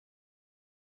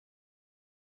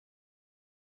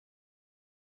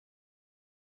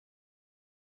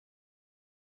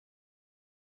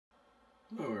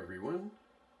Hello everyone,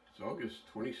 it's August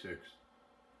 26th,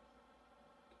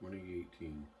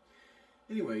 2018.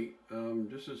 Anyway,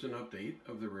 just as an update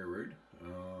of the railroad,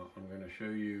 I'm going to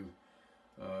show you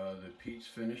that Pete's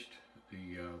finished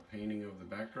the painting of the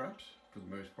backdrops for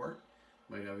the most part.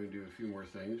 Might have him do a few more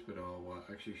things, but I'll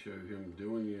actually show him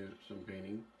doing some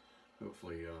painting.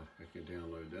 Hopefully I can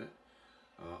download that.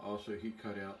 Also, he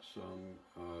cut out some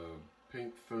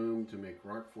pink foam to make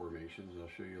rock formations. I'll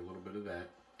show you a little bit of that.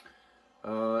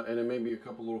 And then maybe a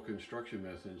couple little construction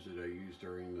methods that I used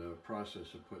during the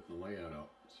process of putting the layout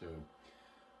up. So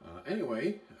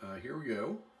anyway, here we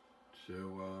go. So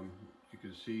you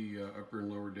can see upper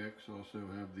and lower decks also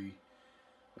have the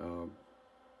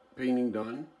painting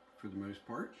done for the most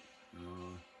part.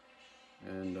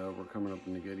 And we're coming up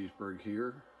in the Gettysburg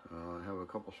here. I have a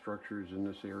couple structures in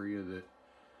this area that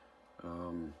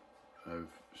I'm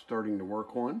starting to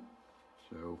work on.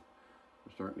 So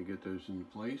we're starting to get those into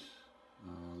place.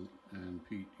 And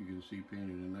Pete, you can see,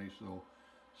 painted a nice little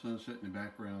sunset in the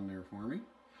background there for me.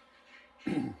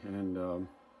 And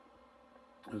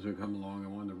as we come along,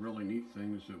 and one of the really neat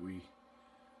things that we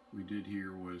did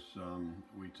here was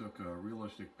we took a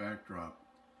realistic backdrop,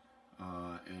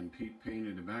 and Pete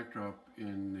painted the backdrop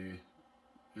in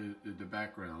the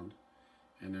background,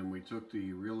 and then we took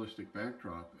the realistic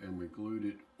backdrop and we glued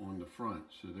it on the front.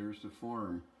 So there's the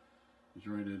farm. It's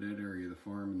right in that area. The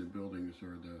farm and the buildings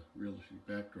are the realistic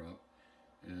backdrop,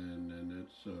 and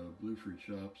that's Blueford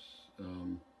Shops,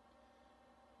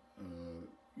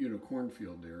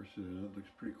 cornfield there. So that looks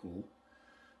pretty cool.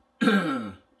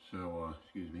 So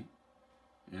excuse me.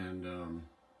 And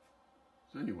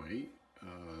so anyway,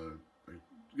 I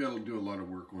got to do a lot of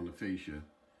work on the fascia,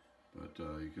 but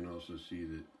you can also see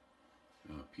that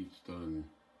Pete's done,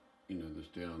 this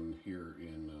down here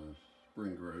in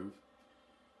Spring Grove.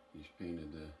 He's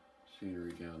painted the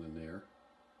scenery down in there.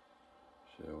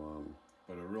 So,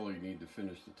 but I really need to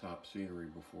finish the top scenery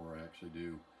before I actually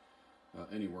do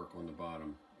any work on the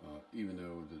bottom, even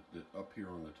though the up here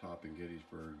on the top in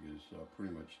Gettysburg is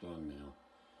pretty much done now.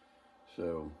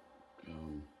 So,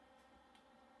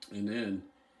 and then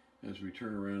as we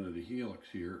turn around to the helix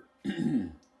here,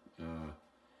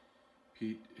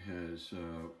 Pete has,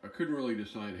 I couldn't really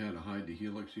decide how to hide the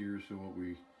helix here, so what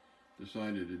we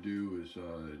decided to do is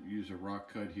use a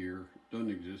rock cut here. Doesn't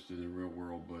exist in the real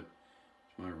world, but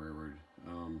it's my railroad.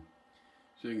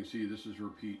 So you can see this is where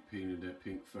Pete painted that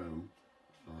pink foam.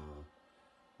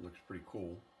 Looks pretty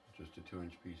cool, just a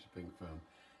 2-inch piece of pink foam.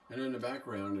 And then the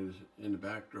background is in the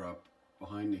backdrop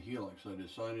behind the helix. I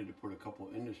decided to put a couple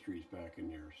industries back in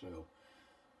there, so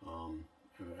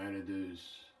I've added those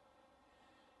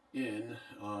in.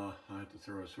 I have to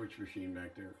throw a switch machine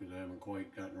back there because I haven't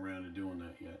quite gotten around to doing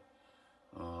that yet.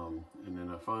 And then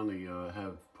I finally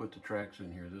have put the tracks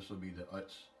in here. This will be the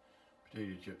Utz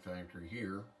potato chip factory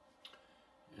here.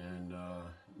 And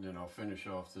then I'll finish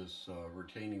off this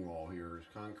retaining wall here as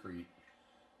concrete.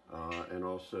 And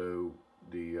also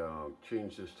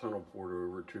change this tunnel port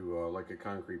over to like a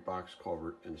concrete box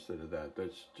culvert instead of that.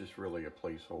 That's just really a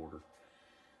placeholder.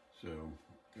 So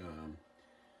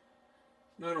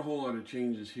not a whole lot of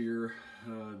changes here.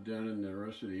 Down in the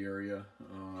rest of the area,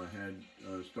 I had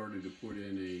started to put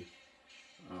in a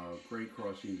grade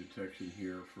crossing detection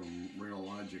here from Rail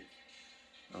Logic,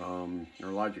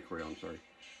 or Logic Rail, I'm sorry.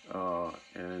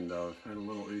 And I've had a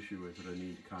little issue with it. I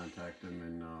need to contact them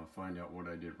and find out what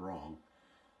I did wrong.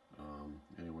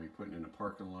 Anyway, putting in a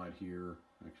parking lot here.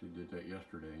 Actually did that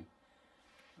yesterday.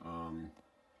 And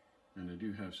I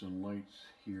do have some lights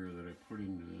here that I put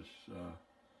into this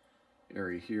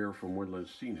area here from Woodland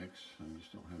Scenics. I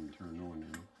just don't have them turned on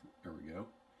now. There we go.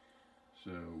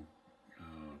 So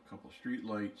a couple street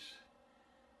lights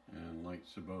and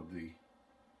lights above the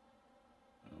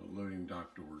loading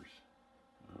dock doors.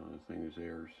 Things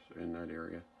there in that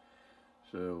area.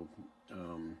 So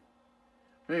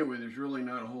anyway, there's really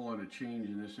not a whole lot of change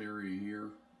in this area here.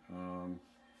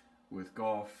 With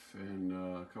golf and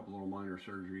a couple little minor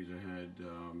surgeries I had,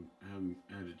 haven't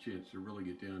had a chance to really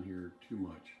get down here too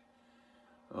much.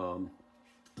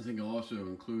 I think I'll also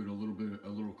include a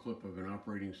little clip of an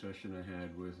operating session I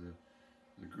had with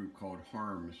the group called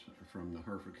HARMS from the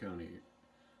Harford County,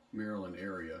 Maryland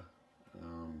area.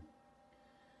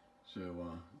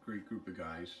 Great group of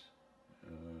guys.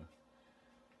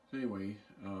 So anyway,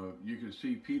 you can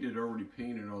see Pete had already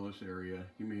painted all this area.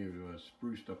 He may have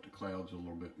spruced up the clouds a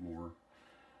little bit more.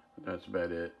 But that's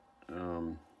about it.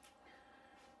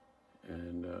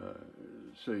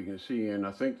 So you can see, and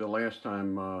I think the last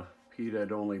time Pete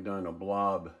had only done a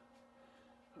blob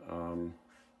in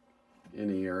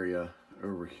the area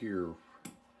over here,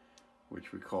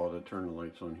 which we call to turn the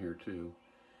lights on here too.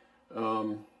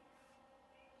 But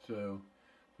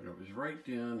it was right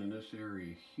down in this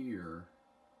area here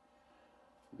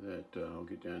that, I'll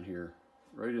get down here,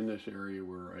 right in this area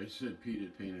where I said Pete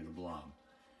had painted a blob.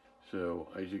 So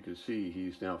as you can see,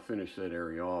 he's now finished that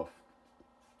area off.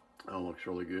 Looks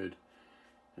really good.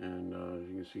 And as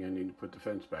you can see, I need to put the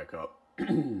fence back up.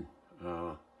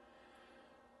 So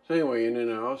anyway, and then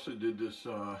I also did this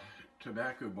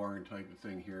tobacco barn type of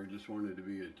thing here. Just wanted to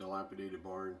be a dilapidated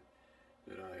barn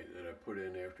that I put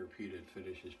in after Pete had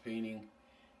finished his painting,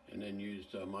 and then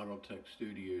used Model Tech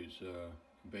Studios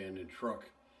abandoned truck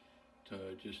to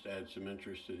just add some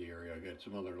interest to the area. I got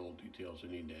some other little details I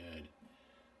need to add.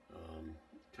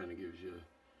 Kind of gives you,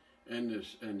 and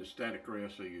the static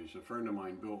grass I use. A friend of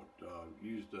mine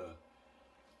used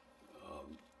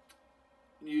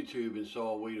YouTube and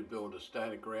saw a way to build a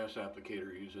static grass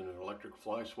applicator using an electric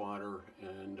fly swatter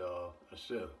and a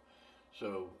sieve.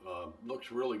 So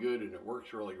looks really good and it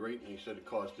works really great, and he said it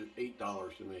cost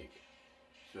 $8 to make.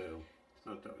 So I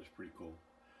thought that was pretty cool.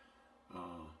 So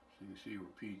you can see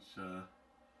where Pete's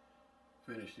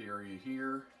finished the area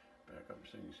here. Back up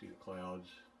so you can see the clouds.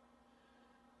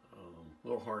 A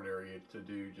little hard area to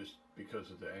do just because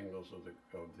of the angles of the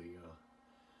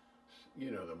you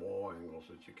know, the wall angles,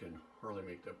 that you can hardly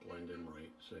make that blend in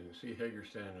right. So you can see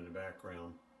Hagerstown in the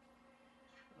background.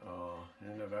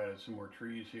 And I've added some more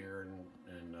trees here,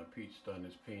 and Pete's done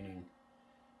his painting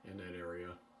in that area.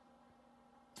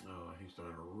 He's done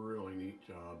a really neat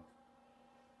job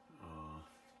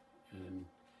in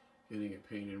getting it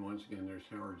painted. Once again, there's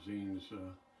Howard Zine's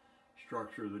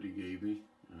structure that he gave me.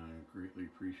 I greatly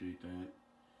appreciate that.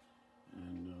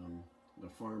 And the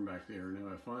farm back there. Now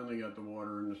I finally got the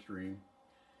water in the stream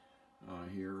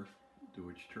here,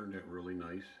 which turned out really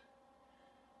nice.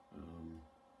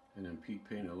 And then Pete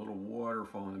painted a little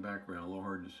waterfall in the background, a little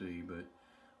hard to see, but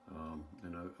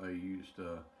and I used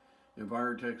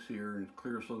Envirotex here and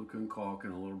clear silicone caulk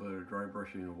and a little bit of dry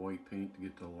brushing of white paint to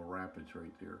get the little rapids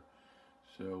right there.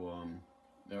 So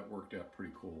that worked out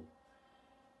pretty cool.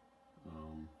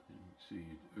 You can see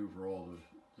overall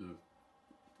the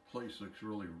place looks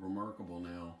really remarkable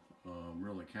now.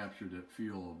 Really captured that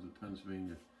feel of the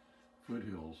Pennsylvania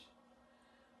foothills.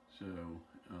 So,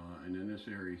 and then this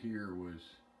area here was,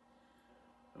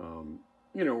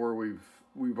 you know, where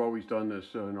we've always done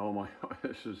this in all my.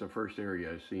 This is the first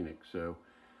area I've scenic. So,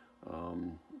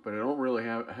 but I don't really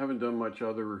haven't done much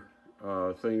other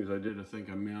things. I think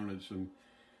I mounted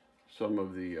some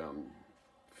of the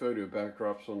photo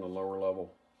backdrops on the lower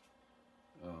level,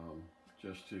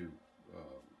 just to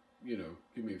you know,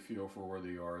 give me a feel for where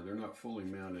they are. They're not fully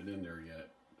mounted in there yet,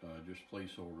 just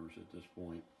placeholders at this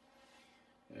point.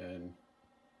 And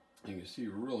you can see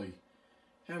really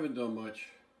haven't done much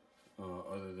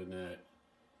other than that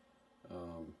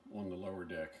on the lower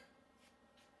deck.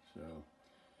 So,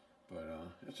 but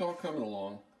it's all coming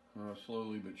along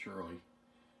slowly but surely,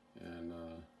 and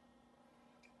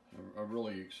I'm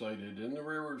really excited. And the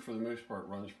railroad, for the most part,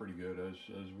 runs pretty good. As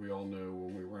we all know,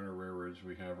 when we run our railroads,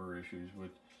 we have our issues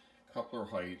with coupler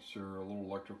heights or a little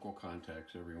electrical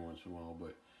contacts every once in a while.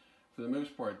 But for the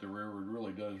most part, the railroad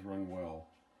really does run well.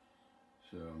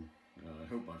 So I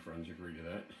hope my friends agree to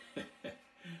that.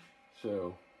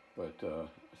 So, but I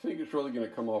think it's really going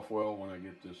to come off well when I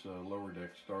get this lower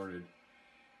deck started.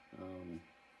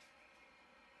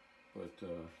 But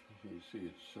you can see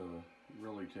it's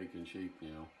really taking shape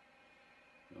now.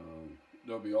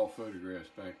 There'll be all photographs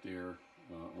back there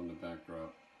on the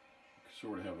backdrop.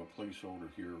 Sort of have a placeholder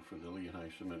here for the Lehigh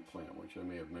cement plant, which I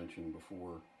may have mentioned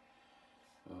before.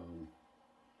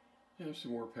 Have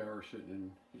some more power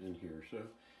sitting in here.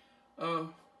 So,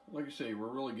 like I say, we're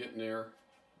really getting there.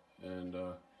 And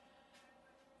I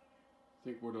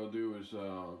think what I'll do is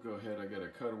I'll go ahead. I got a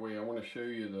cutaway. I want to show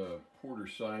you the Porter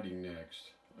siding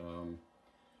next.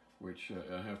 Which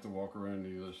I have to walk around to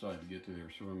the other side to get to there.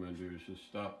 So what I'm going to do is just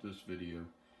stop this video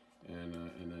and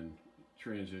then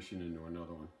transition into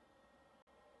another one.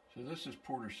 So this is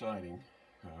Porter siding,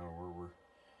 where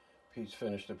Pete's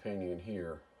finished the painting in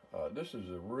here. This is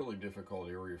a really difficult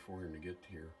area for him to get to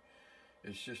here.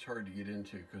 It's just hard to get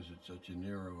into because it's such a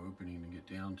narrow opening to get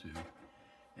down to.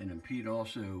 And then Pete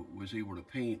also was able to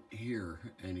paint here,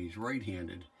 and he's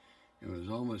right-handed. It was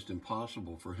almost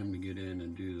impossible for him to get in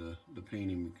and do the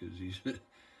painting because he's,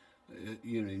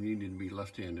 you know, he needed to be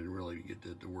left-handed really to get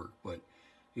that to work. But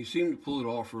he seemed to pull it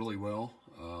off really well,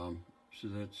 so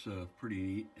that's pretty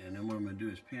neat. And then what I'm going to do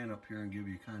is pan up here and give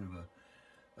you kind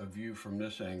of a view from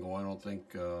this angle. I don't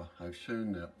think I've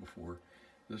shown that before.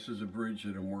 This is a bridge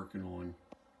that I'm working on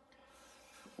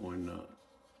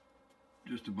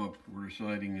just above Porter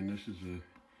siding, and this is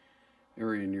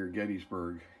area near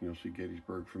Gettysburg. You'll see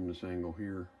Gettysburg from this angle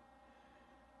here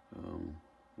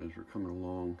as we're coming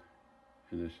along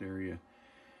in this area.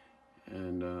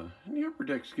 And the upper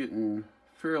deck's getting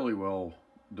fairly well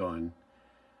done.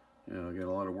 You know, I got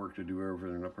a lot of work to do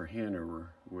over in Upper Hanover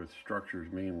with structures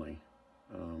mainly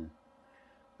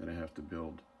that I have to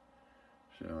build.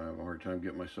 So I have a hard time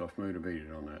getting myself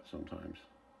motivated on that sometimes.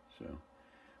 So,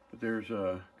 but there's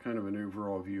kind of an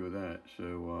overall view of that.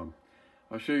 So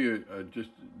I'll show you just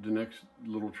the next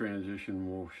little transition.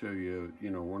 Will show you,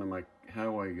 you know,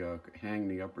 how I hang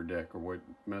the upper deck, or what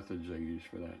methods I use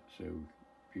for that. So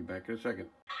be back in a second.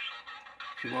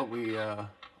 So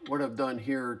what I've done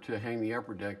here to hang the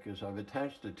upper deck is I've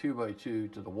attached a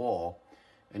 2x2 to the wall,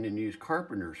 and then used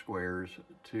carpenter squares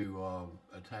to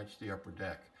attach the upper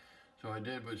deck. So what I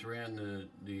did was ran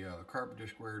the carpenter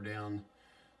square down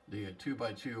the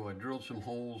 2x2. I drilled some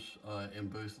holes in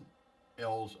both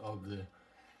L's of the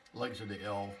legs of the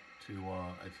L to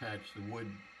attach the wood,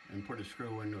 and put a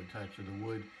screw in to attach to the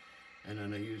wood. And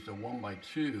then I used a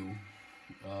 1x2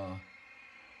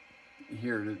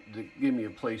 here to give me a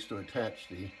place to attach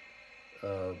the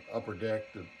upper deck,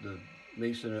 the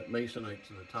masonite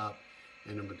to the top,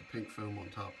 and then with the pink foam on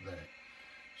top of that.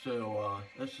 So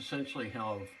that's essentially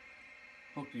how I've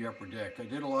hooked the upper deck. I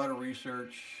did a lot of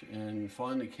research and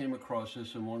finally came across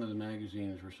this in one of the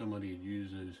magazines where somebody had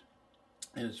used this,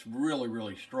 and it's really,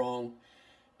 really strong,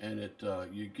 and it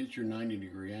you get your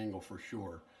 90-degree angle for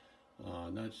sure.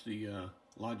 That's the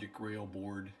Logic rail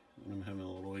board, and I'm having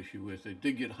a little issue with it. It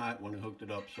did get hot when I hooked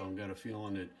it up, so I've got a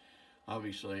feeling that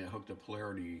obviously I hooked the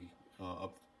polarity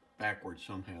up backwards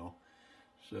somehow.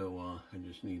 So I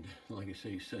just need, like I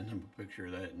say, send them a picture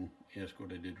of that and ask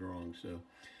what I did wrong. So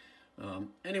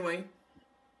anyway,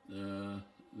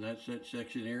 that's that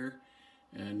section here.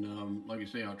 And like I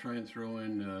say, I'll try and throw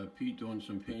in Pete doing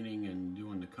some painting and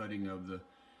doing the cutting of the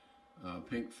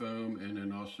pink foam, and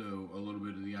then also a little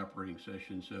bit of the operating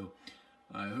session. So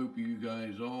I hope you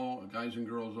guys and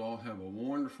girls all have a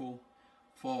wonderful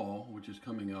fall, which is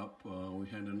coming up. We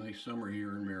had a nice summer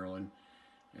here in Maryland,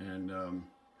 and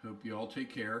hope you all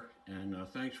take care, and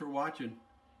thanks for watching.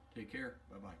 Take care.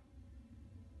 Bye-bye.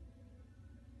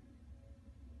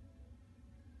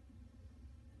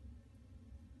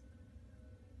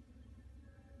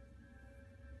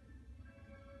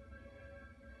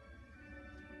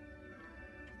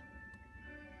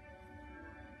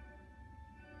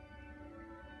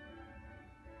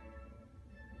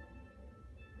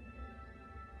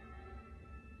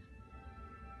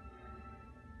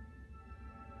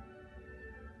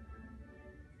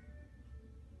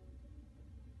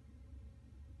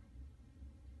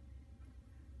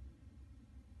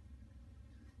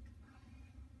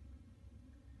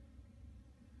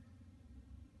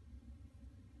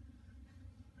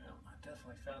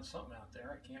 Definitely found something out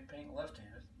there. I can't paint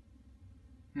left-handed.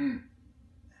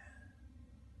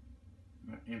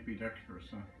 Ambidextrous,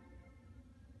 huh?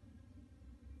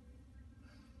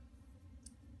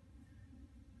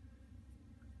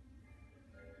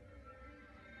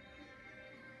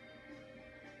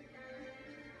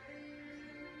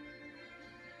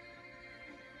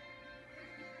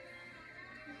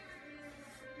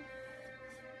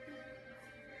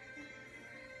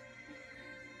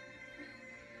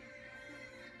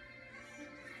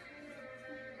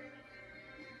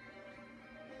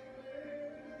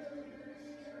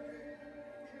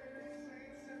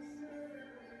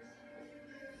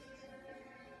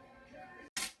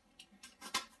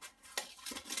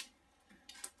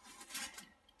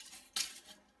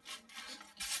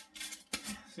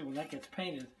 See, when that gets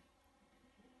painted,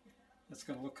 that's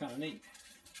going to look kind of neat.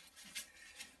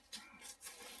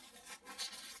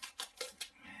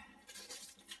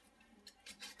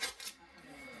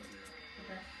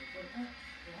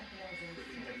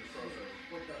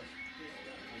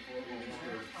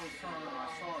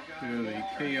 To the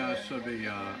chaos of a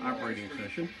operating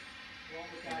session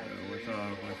with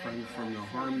my friends from the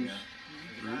Harms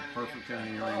group, Perfect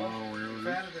County Area Model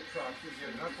Railroad,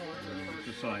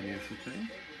 Society, I should say,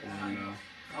 and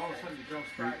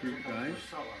great group of guys,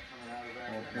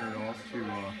 all paired off to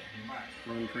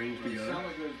run trains together.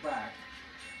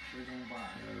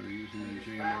 We're using the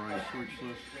JMRI switch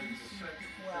list.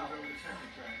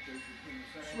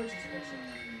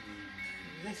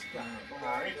 This guy. All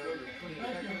right, we're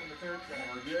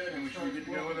good, and we should be good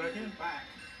to go with that again.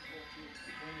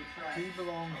 He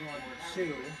belongs on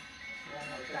 2.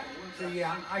 So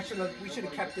yeah, we should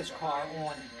have kept this car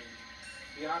on.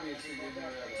 Yes,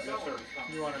 sir.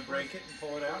 You want to break it and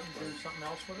pull it out and do something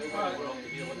else with it?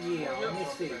 Yeah, let me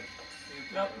see.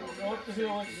 Yep, we'll go up the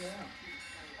hill.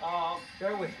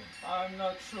 Bear with me. I'm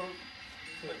not sure.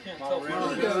 I can't Oh, tell really?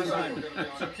 from He the goes side, in. we're gonna be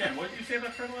So honest. Ken, what did you say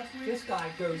about Fred last week? This guy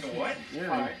goes The here. what? Yeah,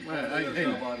 Alright. hey,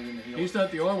 Nobody in the heel. he's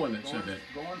not the only one that said Going, that.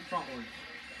 going frontward.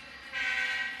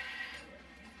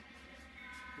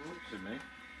 Oops, to me.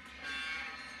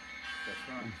 That's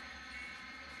right.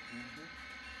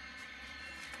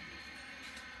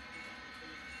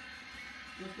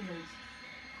 Just a minute.